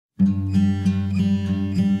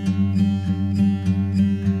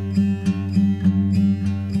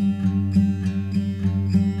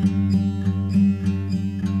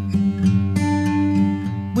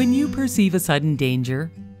When you perceive a sudden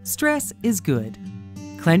danger, stress is good.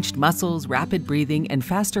 Clenched muscles, rapid breathing, and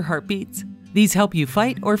faster heartbeats, these help you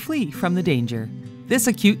fight or flee from the danger. This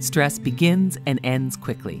acute stress begins and ends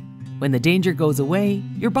quickly. When the danger goes away,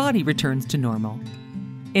 your body returns to normal.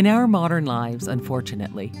 In our modern lives,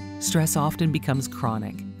 unfortunately, stress often becomes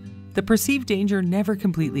chronic. The perceived danger never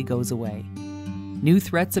completely goes away. New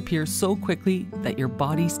threats appear so quickly that your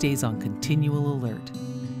body stays on continual alert.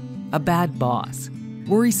 A bad boss,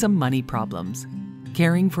 worrisome money problems,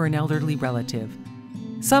 caring for an elderly relative.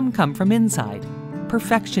 Some come from inside: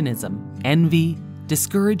 perfectionism, envy,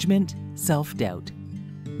 discouragement, self-doubt.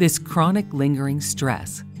 This chronic lingering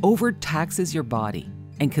stress overtaxes your body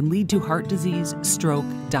and can lead to heart disease, stroke,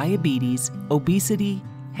 diabetes, obesity,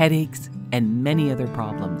 headaches, and many other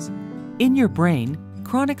problems. In your brain,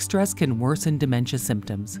 chronic stress can worsen dementia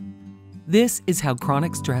symptoms. This is how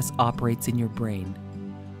chronic stress operates in your brain.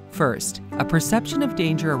 First, a perception of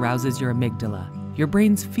danger arouses your amygdala, your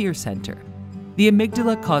brain's fear center. The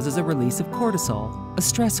amygdala causes a release of cortisol, a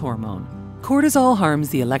stress hormone. Cortisol harms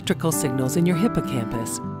the electrical signals in your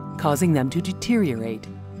hippocampus, causing them to deteriorate.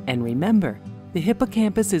 And remember, the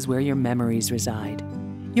hippocampus is where your memories reside.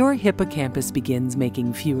 Your hippocampus begins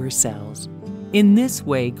making fewer cells. In this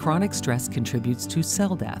way, chronic stress contributes to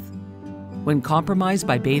cell death. When compromised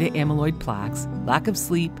by beta-amyloid plaques, lack of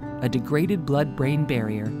sleep, a degraded blood-brain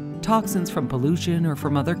barrier, toxins from pollution or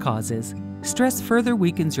from other causes, stress further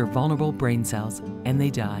weakens your vulnerable brain cells and they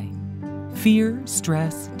die. Fear,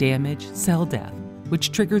 stress, damage, cell death,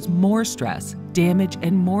 which triggers more stress, damage,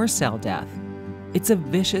 and more cell death. It's a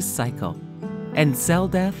vicious cycle. And cell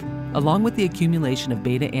death, along with the accumulation of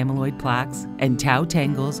beta-amyloid plaques and tau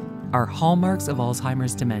tangles, are hallmarks of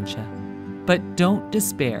Alzheimer's dementia. But don't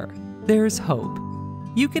despair. There's hope.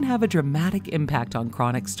 You can have a dramatic impact on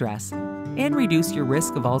chronic stress and reduce your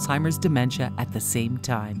risk of Alzheimer's dementia at the same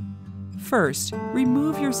time. First,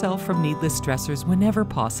 remove yourself from needless stressors whenever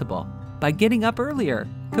possible by getting up earlier,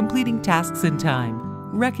 completing tasks in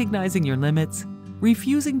time, recognizing your limits,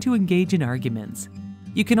 refusing to engage in arguments.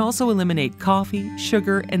 You can also eliminate coffee,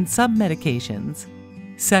 sugar, and some medications.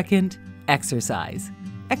 Second, exercise.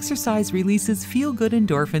 Exercise releases feel-good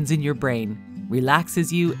endorphins in your brain,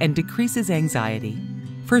 relaxes you, and decreases anxiety.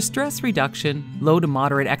 For stress reduction, low to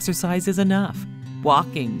moderate exercise is enough.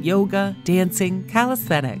 Walking, yoga, dancing,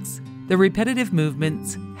 calisthenics. The repetitive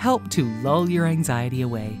movements help to lull your anxiety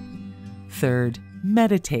away. Third,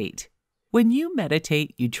 meditate. When you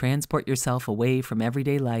meditate, you transport yourself away from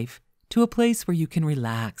everyday life to a place where you can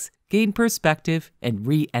relax, gain perspective, and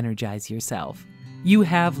re-energize yourself. You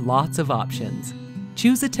have lots of options.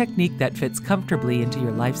 Choose a technique that fits comfortably into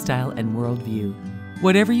your lifestyle and worldview.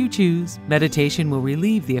 Whatever you choose, meditation will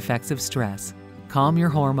relieve the effects of stress, calm your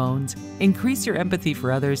hormones, increase your empathy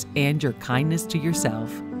for others and your kindness to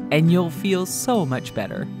yourself, and you'll feel so much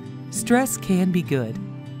better. Stress can be good.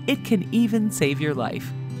 It can even save your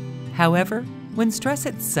life. However, when stress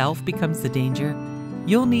itself becomes the danger,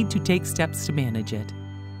 you'll need to take steps to manage it.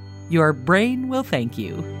 Your brain will thank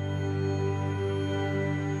you.